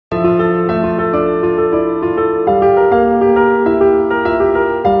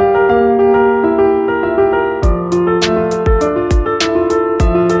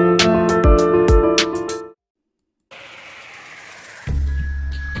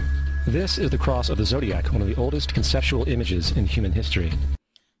This is the cross of the zodiac, one of the oldest conceptual images in human history.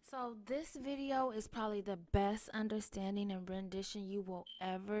 So this video is probably the best understanding and rendition you will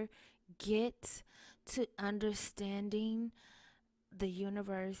ever get to understanding the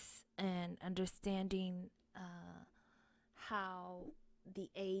universe and understanding how the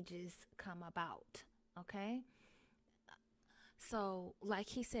ages come about. Okay, so like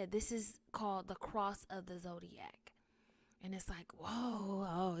he said, this is called the cross of the zodiac, and it's like, whoa,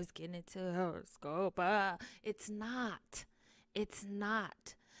 oh, it's getting into horoscope. It's not.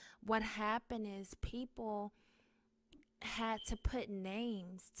 What happened is people had to put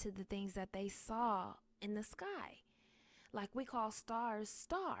names to the things that they saw in the sky. Like we call stars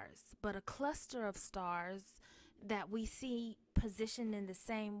stars, but a cluster of stars that we see positioned in the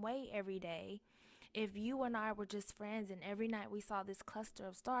same way every day. If you and I were just friends and every night we saw this cluster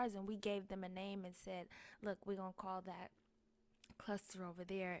of stars and we gave them a name and said, look, we're going to call that cluster over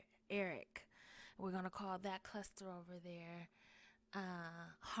there Eric. We're going to call that cluster over there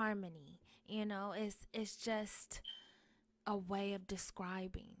Harmony. You know, it's just a way of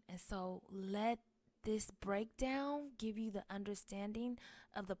describing. And so let this breakdown give you the understanding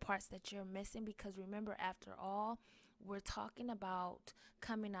of the parts that you're missing, because remember, after all, we're talking about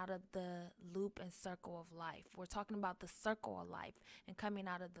coming out of the loop and circle of life. We're talking about the circle of life and coming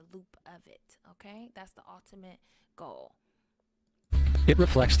out of the loop of it. Okay, that's the ultimate goal. It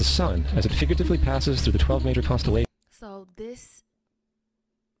reflects the sun as it figuratively passes through the 12 major constellations. So this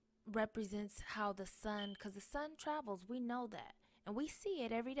represents how the sun, because the sun travels, we know that, and we see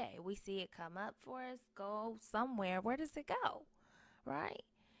it every day. We see it come up for us, go somewhere. Where does it go? Right?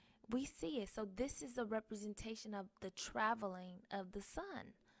 We see it. So this is a representation of the traveling of the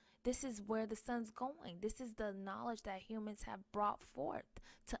sun. This is where the sun's going. This is the knowledge that humans have brought forth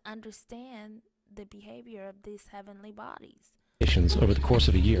to understand the behavior of these heavenly bodies over the course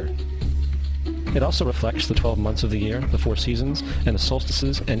of a year. It also reflects the 12 months of the year, the 4 seasons, and the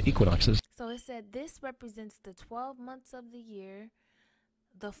solstices and equinoxes. So it said this represents the 12 months of the year,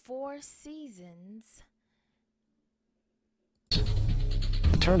 the 4 seasons.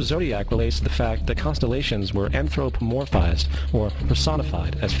 The term zodiac relates to the fact that constellations were anthropomorphized or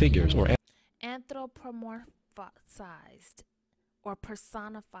personified as figures or anthropomorphized or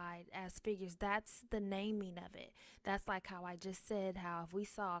personified as figures. That's the naming of it. That's like how I just said, how if we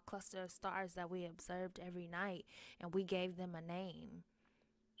saw a cluster of stars that we observed every night and we gave them a name,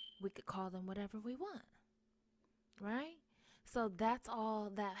 we could call them whatever we want, right? So that's all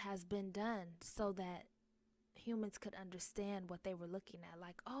that has been done so that humans could understand what they were looking at.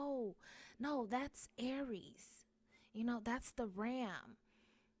 Like, oh, no, that's Aries. You know, that's the ram.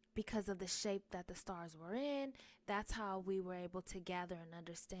 Because of the shape that the stars were in, that's how we were able to gather an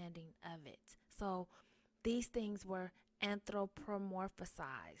understanding of it. So these things were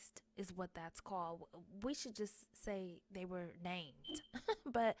anthropomorphized is what that's called. We should just say they were named.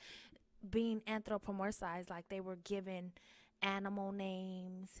 But being anthropomorphized, like they were given animal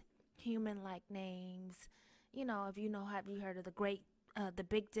names, human-like names. You know, if you know, have you heard of the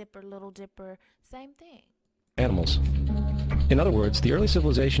Big Dipper, Little Dipper? Same thing. Animals. In other words, the early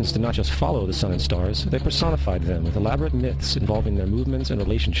civilizations did not just follow the sun and stars, they personified them with elaborate myths involving their movements and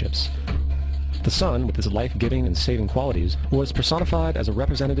relationships. The sun, with its life-giving and saving qualities, was personified as a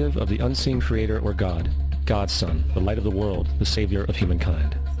representative of the unseen creator or God, God's son, the light of the world, the savior of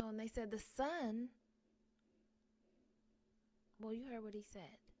humankind. So when they said the sun, well, you heard what he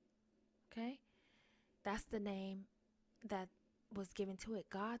said, okay? That's the name that was given to it,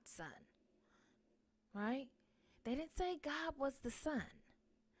 God's son, right? They didn't say God was the sun.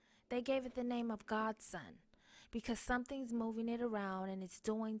 They gave it the name of God's son because something's moving it around and it's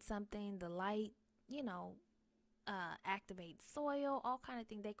doing something. The light, you know, activates soil, all kind of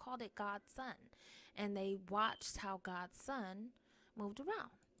things. They called it God's son, and they watched how God's son moved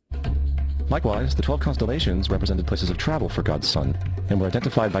around. Likewise, the 12 constellations represented places of travel for God's son and were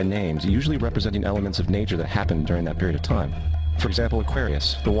identified by names, usually representing elements of nature that happened during that period of time. For example,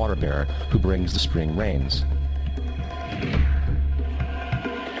 Aquarius, the water bearer, who brings the spring rains.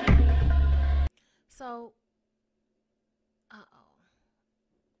 So, I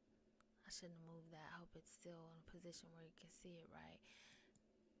shouldn't have moved that. I hope it's still in a position where you can see it right.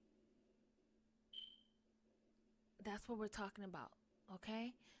 That's what we're talking about,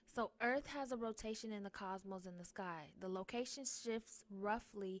 okay? So Earth has a rotation in the cosmos and the sky. The location shifts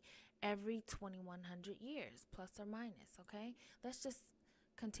roughly every 2100 years, plus or minus, okay? Let's just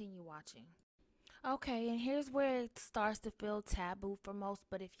continue watching. Okay, and here's where it starts to feel taboo for most,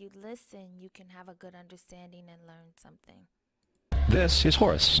 but if you listen, you can have a good understanding and learn something. This is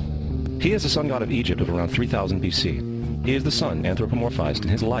Horus. He is the sun god of Egypt of around 3000 BC. He is the sun anthropomorphized, and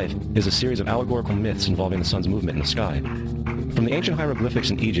his life is a series of allegorical myths involving the sun's movement in the sky. From the ancient hieroglyphics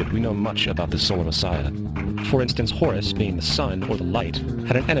in Egypt, we know much about this solar messiah. For instance, Horus, being the sun or the light,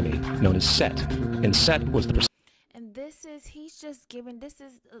 had an enemy known as Set, and Set was the And he's just giving, this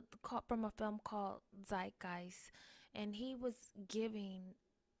is from a film called 𝒐𝒗𝒆, and he was giving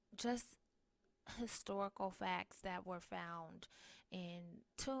just historical facts that were found in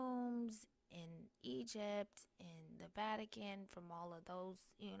tombs in Egypt, in the Vatican, from all of those,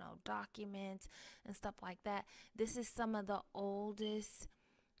 documents and stuff like that. This is some of the oldest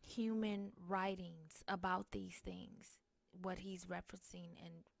human writings about these things, what he's referencing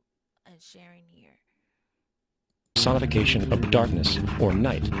and sharing here. Personification of the darkness, or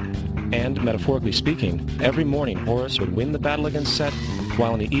night. And, metaphorically speaking, every morning Horus would win the battle against Set,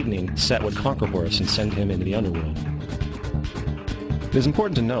 while in the evening Set would conquer Horus and send him into the underworld. It is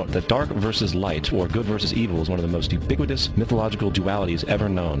important to note that dark versus light, or good versus evil, is one of the most ubiquitous mythological dualities ever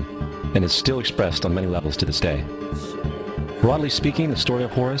known, and is still expressed on many levels to this day. Broadly speaking, the story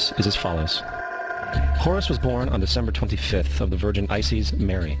of Horus is as follows. Horus was born on December 25th of the Virgin Isis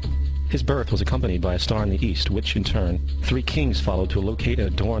Mary. His birth was accompanied by a star in the east, which, in turn, 3 kings followed to locate and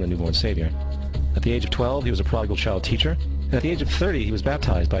adorn the newborn savior. At the age of 12, he was a prodigal child teacher, and at the age of 30, he was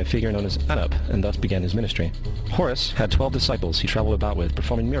baptized by a figure known as 𝒊𝒏𝒈𝒄𝒐𝒎, and thus began his ministry. Horus had 12 disciples he traveled about with,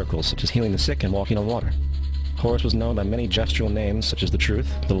 performing miracles such as healing the sick and walking on water. Horus was known by many gestural names such as the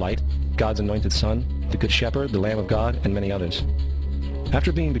Truth, the Light, God's Anointed Son, the Good Shepherd, the Lamb of God, and many others.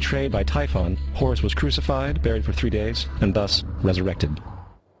 After being betrayed by Typhon, Horus was crucified, buried for 3 days, and thus resurrected.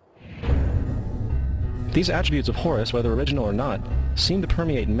 These attributes of Horus, whether original or not, seem to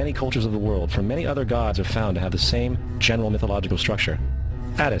permeate many cultures of the world, for many other gods are found to have the same general mythological structure.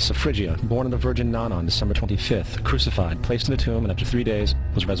 Attis of Phrygia, born of the Virgin Nana on December 25th, crucified, placed in a tomb, and after 3 days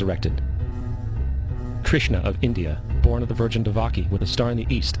was resurrected. Krishna of India, born of the Virgin Devaki, with a star in the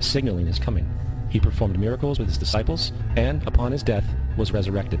east signaling his coming. He performed miracles with his disciples, and, upon his death, was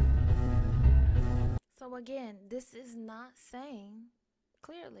resurrected. So again, this is not saying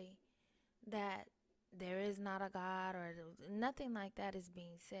clearly that there is not a God, or nothing like that is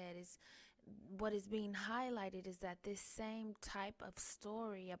being said. What is being highlighted is that this same type of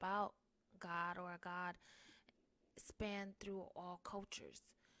story about God or a God spanned through all cultures.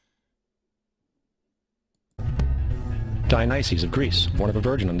 Dionysius of Greece, born of a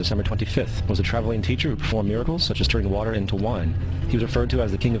virgin on December 25th, was a traveling teacher who performed miracles such as turning water into wine. He was referred to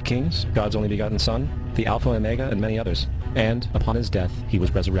as the King of Kings, God's only begotten Son, the Alpha and Omega, and many others. And, upon his death, he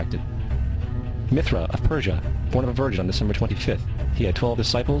was resurrected. Mithra of Persia, born of a virgin on December 25th. He had 12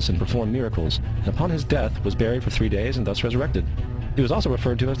 disciples and performed miracles, and upon his death was buried for 3 days and thus resurrected. He was also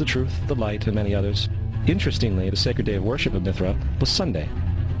referred to as the Truth, the Light, and many others. Interestingly, the sacred day of worship of Mithra was Sunday.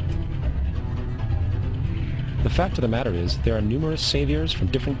 The fact of the matter is, there are numerous saviors from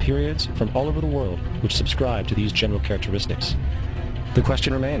different periods from all over the world which subscribe to these general characteristics. The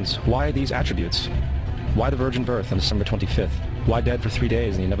question remains, why these attributes? Why the virgin birth on December 25th? Why dead for 3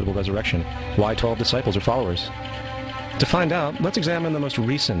 days in the inevitable resurrection? Why 12 disciples or followers? To find out, let's examine the most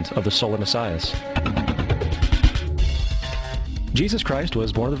recent of the solar messiahs. Jesus Christ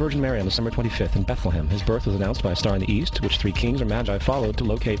was born of the Virgin Mary on December 25th in Bethlehem. His birth was announced by a star in the east, which 3 kings or magi followed to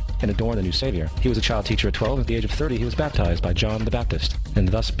locate and adorn the new Savior. He was a child teacher at 12, and at the age of 30 he was baptized by John the Baptist, and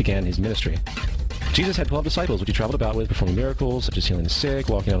thus began his ministry. Jesus had 12 disciples, which he traveled about with, performing miracles such as healing the sick,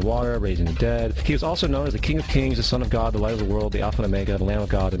 walking on water, raising the dead. He was also known as the King of Kings, the Son of God, the Light of the World, the Alpha and Omega, the Lamb of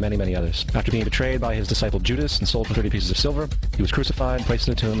God, and many, many others. After being betrayed by his disciple Judas and sold for 30 pieces of silver, he was crucified, placed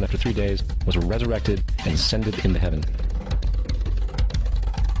in a tomb, and after 3 days was resurrected and ascended into heaven.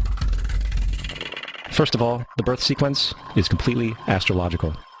 First of all, the birth sequence is completely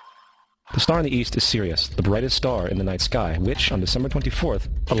astrological. The star in the east is Sirius, the brightest star in the night sky, which, on December 24th,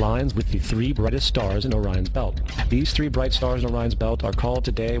 aligns with the 3 brightest stars in Orion's belt. These 3 bright stars in Orion's belt are called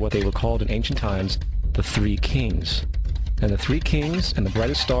today what they were called in ancient times, the 3 kings. And the 3 kings and the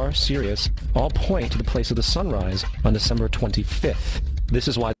brightest star, Sirius, all point to the place of the sunrise on December 25th. This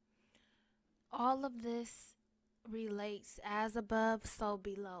is why all of this relates as above, so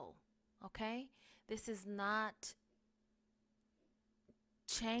below. Okay? This is not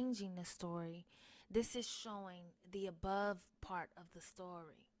changing the story. This is showing the above part of the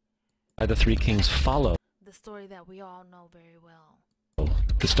story. the 3 kings follow the story that we all know very well.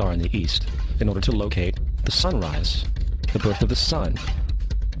 The star in the east in order to locate the sunrise, the birth of the sun.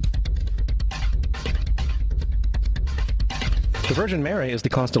 The Virgin Mary is the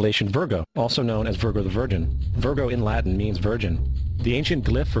constellation Virgo, also known as Virgo the Virgin. Virgo in Latin means virgin. The ancient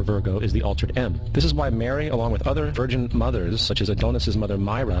glyph for Virgo is the altered M. This is why Mary, along with other virgin mothers, such as Adonis's mother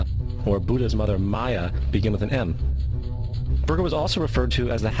Myra or Buddha's mother Maya, begin with an M. Virgo is also referred to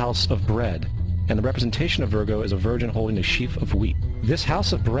as the house of bread, and the representation of Virgo is a virgin holding a sheaf of wheat. This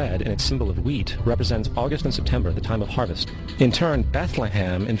house of bread and its symbol of wheat represents August and September, the time of harvest. In turn,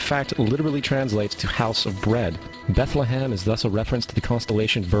 Bethlehem in fact literally translates to house of bread. Bethlehem is thus a reference to the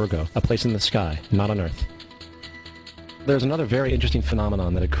constellation Virgo, a place in the sky, not on earth. There's another very interesting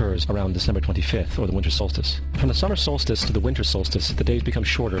phenomenon that occurs around December 25th, or the winter solstice. From the summer solstice to the winter solstice, the days become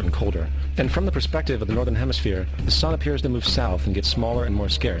shorter and colder. And from the perspective of the northern hemisphere, the sun appears to move south and get smaller and more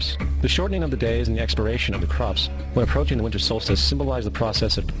scarce. The shortening of the days and the expiration of the crops when approaching the winter solstice symbolize the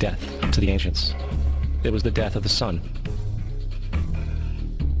process of death to the ancients. It was the death of the sun.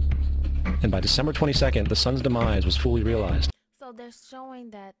 And by December 22nd, the sun's demise was fully realized. So they're showing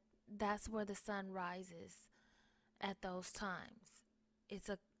that that's where the sun rises at those times.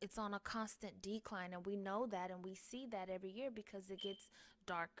 It's on a constant decline, and we know that, and we see that every year because it gets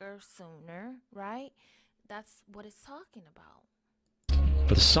darker sooner, right? That's what it's talking about.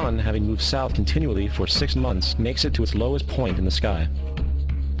 But the sun, having moved south continually for 6 months, makes it to its lowest point in the sky.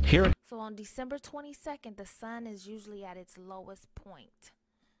 So on December 22nd, the sun is usually at its lowest point,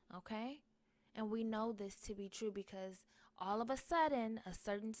 okay? And we know this to be true because all of a sudden, a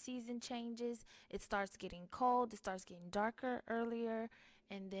certain season changes, it starts getting cold, it starts getting darker earlier,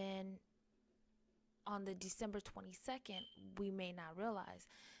 and then on the December 22nd, we may not realize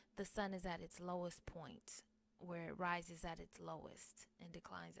the sun is at its lowest point, where it rises at its lowest and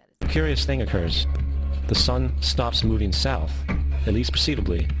declines at its lowest. A curious thing occurs. The sun stops moving south, at least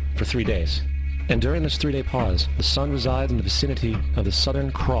perceivably, for 3 days. And during this 3-day pause, the sun resides in the vicinity of the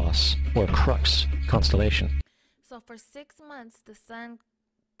Southern Cross, or Crux, constellation. So for 6 months, the sun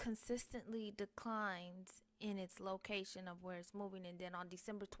consistently declines in its location of where it's moving. And then on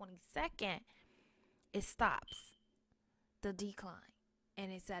December 22nd, it stops the decline.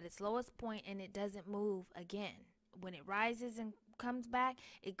 And it's at its lowest point, and it doesn't move again. When it rises and comes back,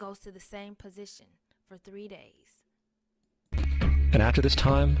 it goes to the same position for 3 days. And after this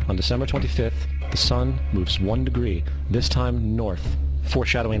time, on December 25th, the sun moves 1 degree, this time north,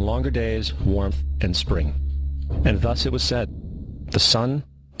 foreshadowing longer days, warmth, and spring. And thus it was said, the Son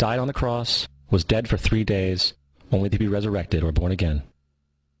died on the cross, was dead for 3 days, only to be resurrected or born again.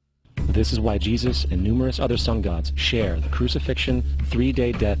 This is why Jesus and numerous other sun gods share the crucifixion,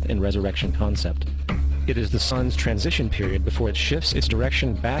 3-day death, and resurrection concept. It is the sun's transition period before it shifts its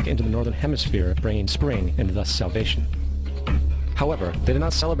direction back into the northern hemisphere, bringing spring and thus salvation. However, they did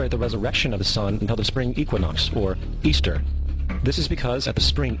not celebrate the resurrection of the sun until the spring equinox, or Easter. This is because at the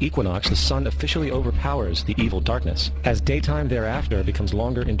spring equinox, the sun officially overpowers the evil darkness, as daytime thereafter becomes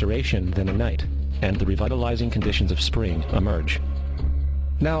longer in duration than the night, and the revitalizing conditions of spring emerge.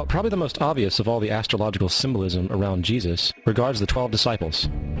 Now, probably the most obvious of all the astrological symbolism around Jesus regards the 12 disciples.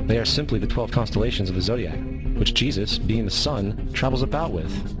 They are simply the 12 constellations of the zodiac, which Jesus, being the sun, travels about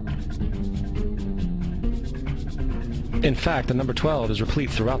with. In fact, the number 12 is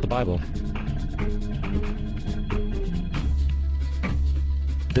replete throughout the Bible.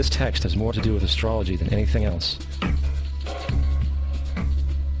 This text has more to do with astrology than anything else.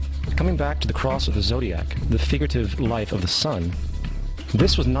 Coming back to the cross of the zodiac, the figurative life of the sun,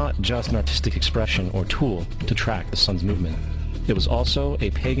 this was not just an artistic expression or tool to track the sun's movement. It was also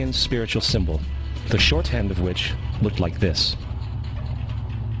a pagan spiritual symbol, the shorthand of which looked like this.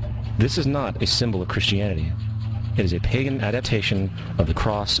 This is not a symbol of Christianity. It is a pagan adaptation of the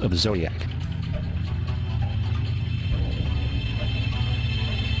cross of the zodiac.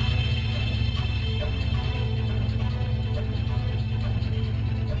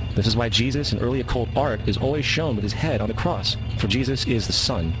 This is why Jesus in early occult art is always shown with his head on the cross, for Jesus is the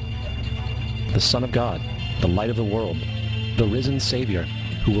Son of God, the light of the world, the risen Savior,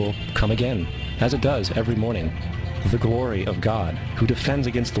 who will come again, as it does every morning, the glory of God, who defends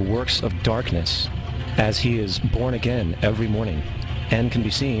against the works of darkness, as he is born again every morning, and can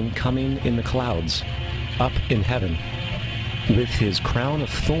be seen coming in the clouds, up in heaven, with his crown of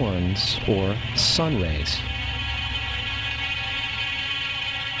thorns, or sun rays.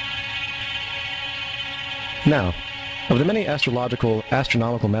 Now, of the many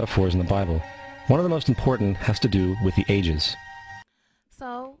astronomical metaphors in the Bible, one of the most important has to do with the ages.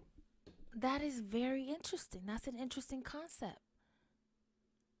 So, that is very interesting. That's an interesting concept,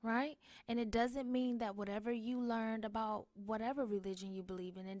 right? And it doesn't mean that whatever you learned about whatever religion you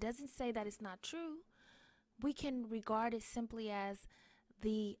believe in, it doesn't say that it's not true. We can regard it simply as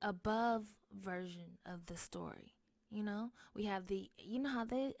the above version of the story. You know, we have you know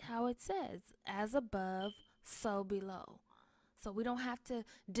how it says, as above, so below. So we don't have to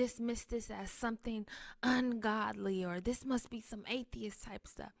dismiss this as something ungodly or this must be some atheist type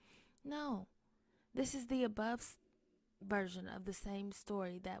stuff. No, this is the above version of the same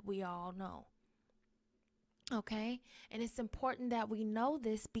story that we all know. Okay? And it's important that we know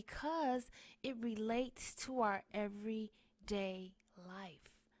this because it relates to our everyday life.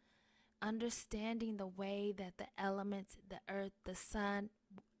 Understanding the way that the elements, the earth, the sun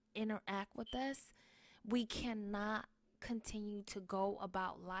interact with us, we cannot continue to go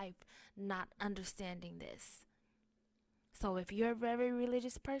about life not understanding this. So if you're a very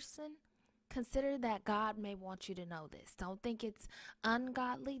religious person, consider that God may want you to know this. Don't think it's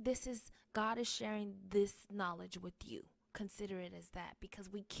ungodly. God is sharing this knowledge with you. Consider it as that, because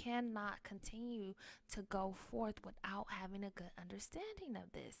we cannot continue to go forth without having a good understanding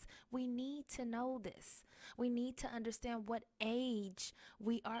of this. We need to know this. We need to understand what age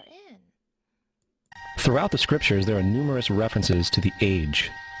we are in. Throughout the scriptures, there are numerous references to the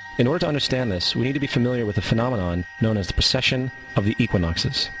age. In order to understand this, we need to be familiar with the phenomenon known as the precession of the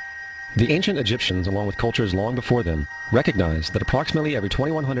equinoxes. The ancient Egyptians, along with cultures long before them, recognized that approximately every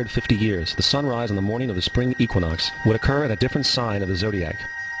 2150 years, the sunrise on the morning of the spring equinox would occur at a different sign of the zodiac.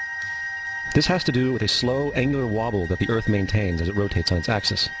 This has to do with a slow, angular wobble that the Earth maintains as it rotates on its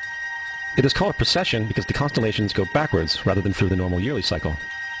axis. It is called a precession because the constellations go backwards rather than through the normal yearly cycle.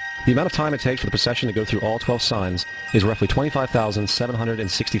 The amount of time it takes for the precession to go through all 12 signs is roughly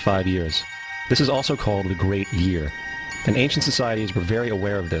 25,765 years. This is also called the Great Year, and ancient societies were very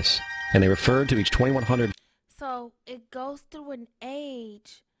aware of this, and they referred to each 2100. So it goes through an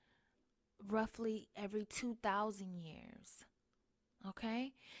age roughly every 2,000 years.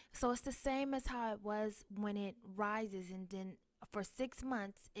 Okay? So it's the same as how it was when it rises, and then for 6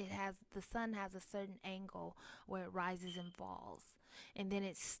 months the sun has a certain angle where it rises and falls. And then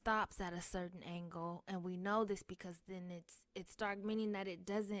it stops at a certain angle, and we know this because then it's dark, meaning that it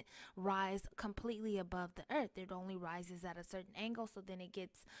doesn't rise completely above the earth. It only rises at a certain angle, so then it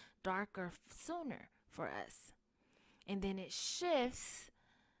gets darker sooner for us. And then it shifts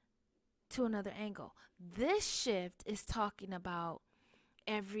to another angle. This shift is talking about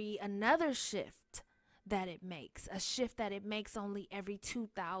another shift that it makes, a shift that it makes only every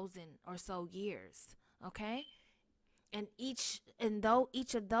 2,000 or so years. Okay? And each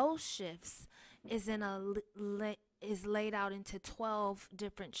of those shifts is is laid out into 12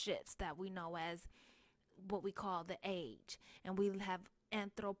 different shifts that we know as what we call the age. And we have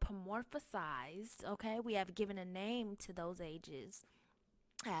anthropomorphized, okay? We have given a name to those ages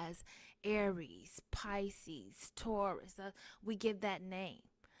as Aries, Pisces, Taurus. We give that name,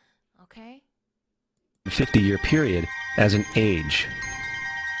 okay? 50-year period as an age.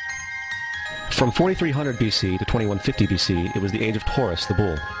 From 4300 BC to 2150 BC, it was the age of Taurus, the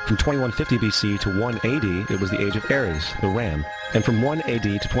bull. From 2150 BC to 1 AD, it was the age of Aries, the ram. And from 1 AD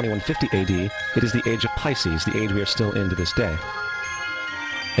to 2150 AD, it is the age of Pisces, the age we are still in to this day.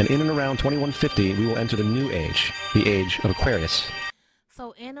 And in and around 2150, we will enter the new age, the age of Aquarius.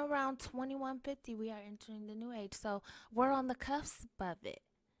 So in around 2150, we are entering the new age. So we're on the cusp of it.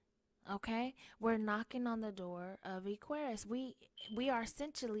 Okay, we're knocking on the door of Aquarius. We are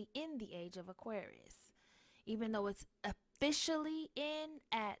essentially in the age of Aquarius, even though it's officially in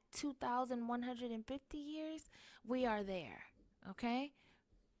at 2,150 years. We are there. Okay,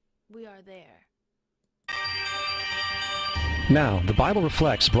 we are there. Now, the Bible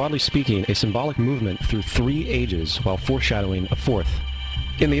reflects, broadly speaking, a symbolic movement through 3 ages while foreshadowing a 4th.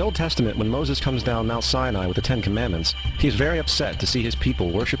 In the Old Testament, when Moses comes down Mount Sinai with the 10 Commandments, he is very upset to see his people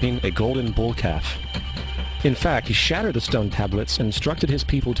worshiping a golden bull calf. In fact, he shattered the stone tablets and instructed his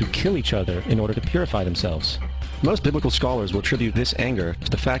people to kill each other in order to purify themselves. Most biblical scholars will attribute this anger to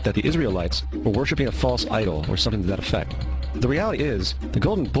the fact that the Israelites were worshiping a false idol or something to that effect. The reality is, the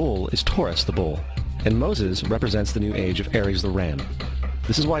golden bull is Taurus the bull, and Moses represents the new age of Aries the ram.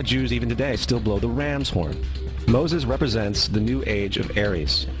 This is why Jews even today still blow the ram's horn. Moses represents the new age of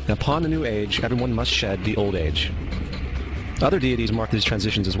Aries, and upon the new age, everyone must shed the old age. Other deities mark these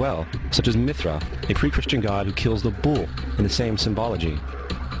transitions as well, such as Mithra, a pre-Christian god who kills the bull in the same symbology.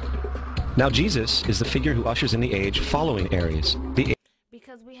 Now Jesus is the figure who ushers in the age following Aries.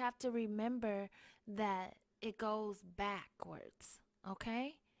 Because we have to remember that it goes backwards,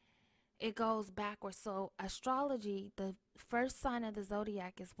 okay? It goes backwards. So astrology, the first sign of the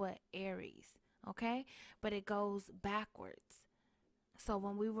zodiac is what? Aries. Okay, but it goes backwards. So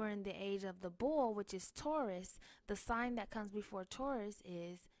when we were in the age of the bull, which is Taurus, the sign that comes before Taurus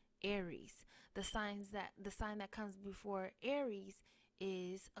is Aries. The sign that comes before Aries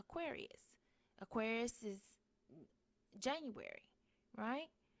is Aquarius. Aquarius is January, right?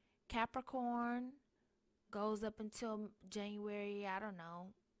 Capricorn goes up until January, I don't know,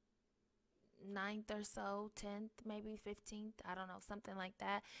 9th or so, 10th, maybe 15th, I don't know, something like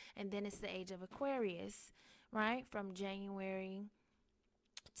that. And then it's the age of Aquarius, right? From January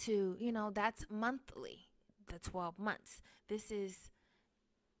to, that's monthly, the 12 months. This is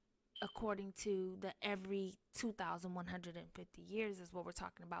according to the every 2,150 years is what we're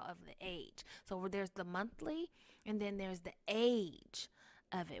talking about of the age. So there's the monthly, and then there's the age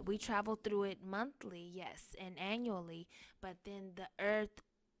of it. We travel through it monthly, yes, and annually, but then the earth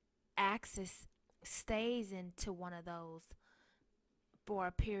axis stays into one of those for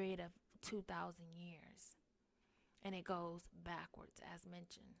a period of 2,000 years, and it goes backwards as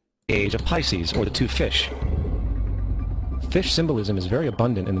mentioned. Age of Pisces, or the two fish. Fish symbolism is very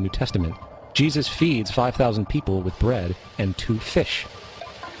abundant in the New Testament. Jesus feeds 5,000 people with bread and 2 fish.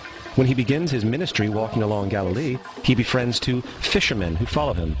 When he begins his ministry walking along Galilee, he befriends 2 fishermen who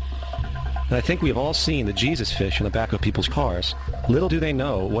follow him. And I think we have all seen the Jesus fish in the back of people's cars. Little do they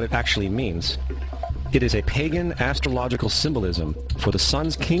know what it actually means. It is a pagan astrological symbolism for the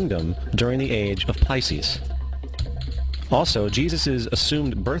sun's kingdom during the age of Pisces. Also, Jesus'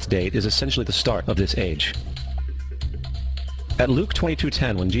 assumed birth date is essentially the start of this age. At Luke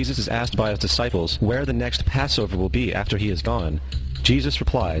 22:10, when Jesus is asked by his disciples where the next Passover will be after he is gone, Jesus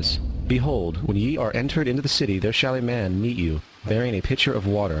replies, "Behold, when ye are entered into the city, there shall a man meet you, bearing a pitcher of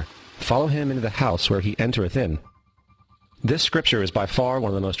water. Follow him into the house where he entereth in." This scripture is by far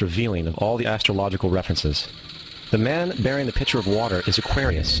one of the most revealing of all the astrological references. The man bearing the pitcher of water is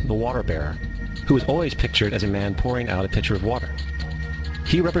Aquarius, the water bearer, who is always pictured as a man pouring out a pitcher of water.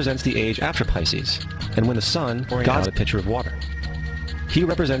 He represents the age after Pisces, and when the sun pouring out a pitcher of water. He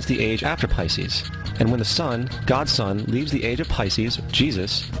represents the age after Pisces, and when the sun, God's Son, leaves the age of Pisces,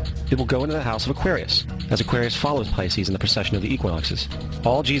 Jesus, it will go into the house of Aquarius, as Aquarius follows Pisces in the precession of the equinoxes.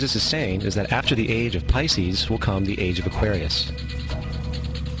 All Jesus is saying is that after the age of Pisces will come the age of Aquarius.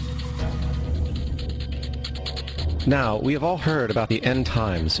 Now, we have all heard about the end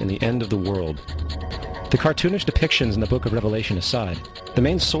times and the end of the world. The cartoonish depictions in the book of Revelation aside, the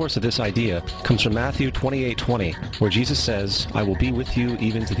main source of this idea comes from Matthew 28:20, where Jesus says, "I will be with you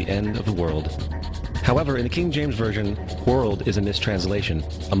even to the end of the world." However, in the King James Version, world is a mistranslation,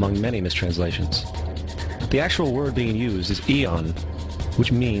 among many mistranslations. The actual word being used is eon,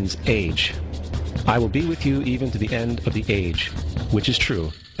 which means age. I will be with you even to the end of the age, which is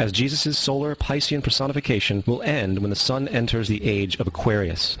true, as Jesus' solar Piscean personification will end when the sun enters the age of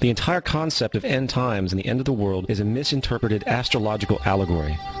Aquarius. The entire concept of end times and the end of the world is a misinterpreted astrological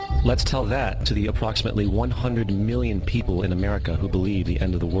allegory. Let's tell that to the approximately 100 million people in America who believe the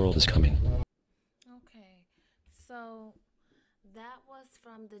end of the world is coming. Okay, so that was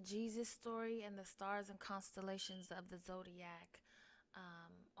from the Jesus story and the stars and constellations of the zodiac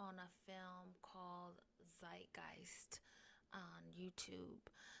on a film called Zeitgeist on YouTube.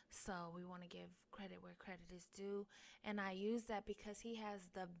 So we want to give credit where credit is due, and I use that because he has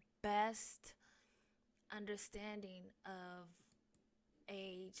the best understanding of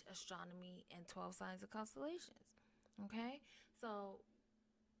age, astronomy, and 12 signs of constellations. Okay, so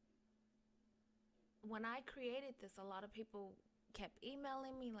when I created this, a lot of people kept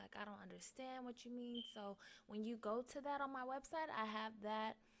emailing me like, I don't understand what you mean. So when you go to that on my website, I have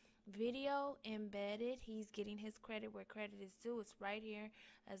that video embedded. He's getting his credit where credit is due. It's right here.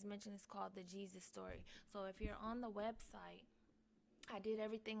 As mentioned, it's called the Jesus story. So if you're on the website, I did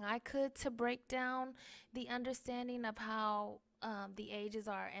everything I could to break down the understanding of how the ages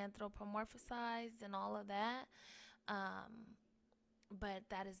are anthropomorphized and all of that. But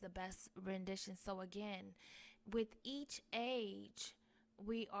that is the best rendition. So again, with each age,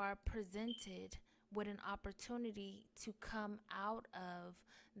 we are presented with an opportunity to come out of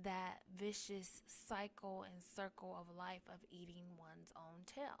that vicious cycle and circle of life of eating one's own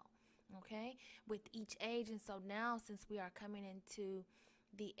tail. Okay, with each age. And so now, since we are coming into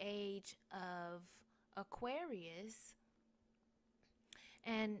the age of Aquarius,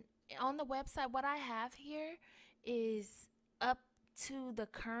 and on the website, what I have here is up to the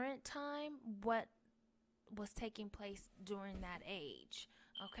current time, what was taking place during that age.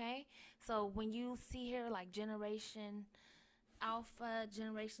 Okay, so when you see here like Generation Alpha,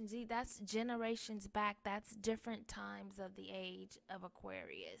 Generation Z, that's generations back. That's different times of the age of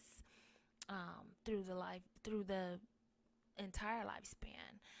Aquarius through the entire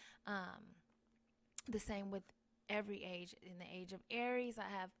lifespan. The same with every age. In the age of Aries, I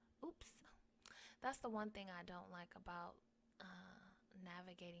have that's the one thing I don't like about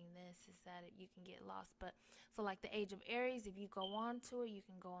navigating this is that you can get lost. But so like the age of Aries, if you go on to it, you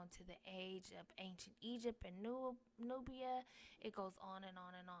can go on to the age of ancient Egypt and Nubia. It goes on and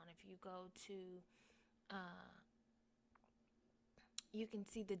on and on. If you go to you can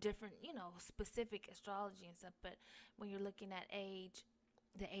see the different, specific astrology and stuff. But when you're looking at age,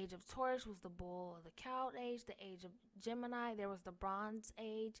 the age of Taurus was the bull or the cow age. The age of Gemini, there was the bronze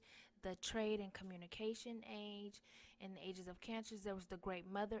age, the trade and communication age. In the ages of Cancers, there was the great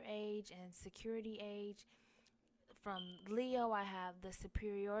mother age and security age. From Leo, I have the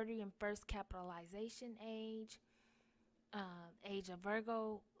superiority and first capitalization age. Age of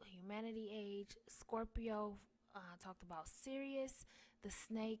Virgo, humanity age. Scorpio, talked about Sirius, the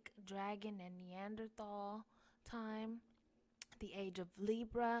snake, dragon, and Neanderthal time. The age of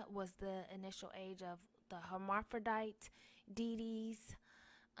Libra was the initial age of the hermaphrodite deities.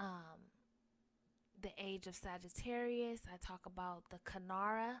 The age of Sagittarius, I talk about the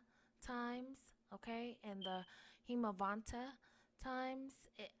Kanara times, okay, and the Himavanta times.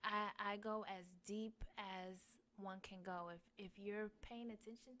 I go as deep as one can go. If you're paying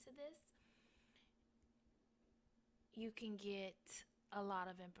attention to this, you can get a lot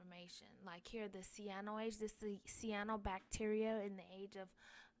of information. Like here, the cyano age, this is the cyanobacteria in the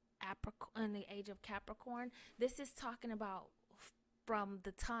age of Capricorn. This is talking about from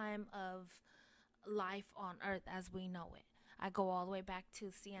the time of life on Earth as we know it. I go all the way back to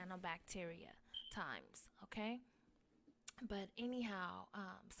cyanobacteria times, okay? But anyhow,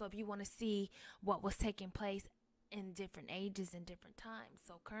 so if you want to see what was taking place in different ages and different times.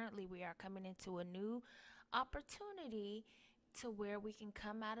 So currently we are coming into a new opportunity to where we can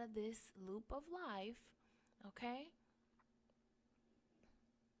come out of this loop of life, okay?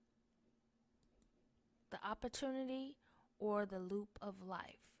 The opportunity or the loop of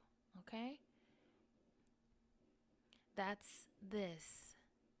life, okay? That's this.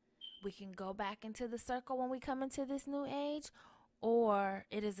 We can go back into the circle when we come into this new age, or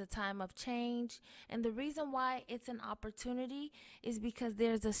it is a time of change. And the reason why it's an opportunity is because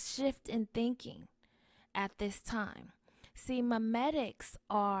there's a shift in thinking at this time. See, memetics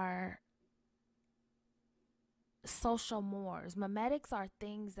are social mores. Memetics are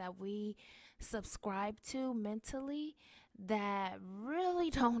things that we subscribe to mentally that really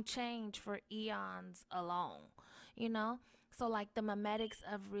don't change for eons alone, So like the memetics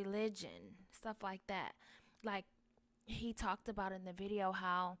of religion, stuff like that. Like he talked about in the video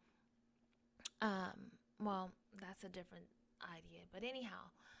how, well, that's a different idea. But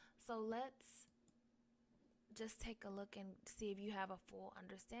anyhow, so let's just take a look and see if you have a full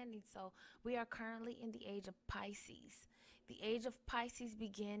understanding. So we are currently in the age of Pisces. The age of Pisces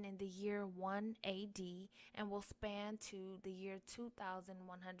began in the year 1 AD and will span to the year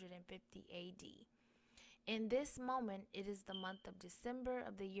 2150 AD. In this moment, it is the month of December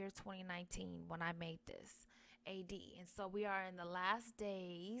of the year 2019 when I made this AD. And so we are in the last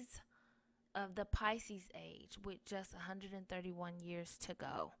days of the Pisces age with just 131 years to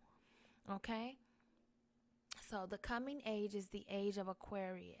go. Okay? So the coming age is the age of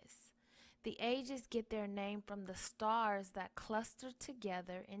Aquarius. The ages get their name from the stars that cluster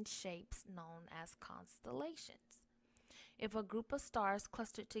together in shapes known as constellations. If a group of stars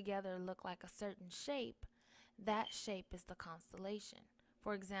clustered together look like a certain shape, that shape is the constellation.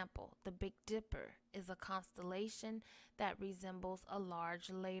 For example, the Big Dipper is a constellation that resembles a large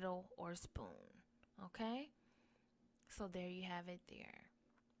ladle or spoon. Okay? So there you have it there.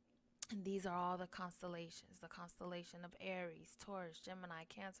 And these are all the constellations. The constellation of Aries, Taurus, Gemini,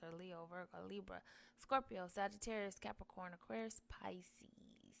 Cancer, Leo, Virgo, Libra, Scorpio, Sagittarius, Capricorn, Aquarius, Pisces.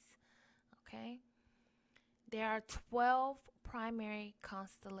 Okay? There are 12 primary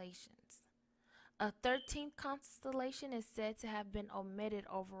constellations. A 13th constellation is said to have been omitted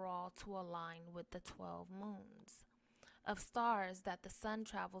overall to align with the 12 moons of stars that the sun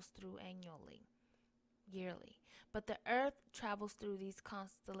travels through yearly. But the Earth travels through these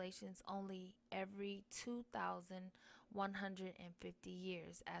constellations only every 2,150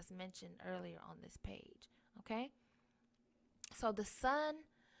 years, as mentioned earlier on this page. Okay? So the sun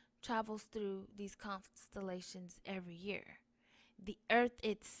travels through these constellations every year. The Earth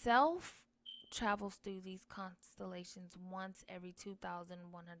itself travels through these constellations once every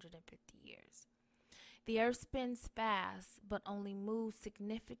 2,150 years. The Earth spins fast, but only moves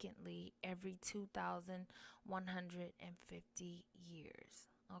significantly every 2,150 years.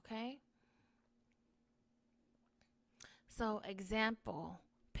 Okay? So, example,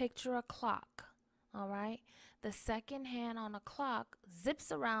 picture a clock. All right. The second hand on a clock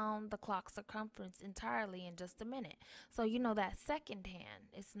zips around the clock circumference entirely in just a minute. So you know that second hand,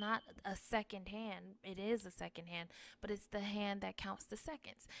 it's not a second hand. It is a second hand, but it's the hand that counts the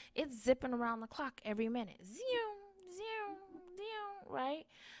seconds. It's zipping around the clock every minute. Zoom, zoom, zoom, right?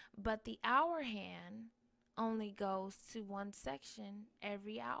 But the hour hand only goes to one section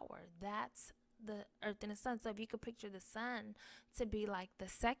every hour. That's the earth and the sun. So if you could picture the sun to be like the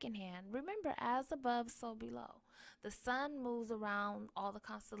second hand, remember, as above, so below. The sun moves around all the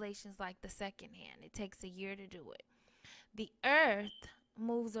constellations like the second hand. It takes a year to do it. The earth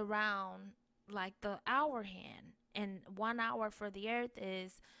moves around like the hour hand, and 1 hour for the earth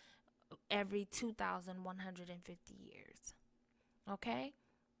is every 2,150 years. Okay?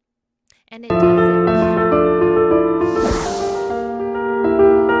 And it doesn't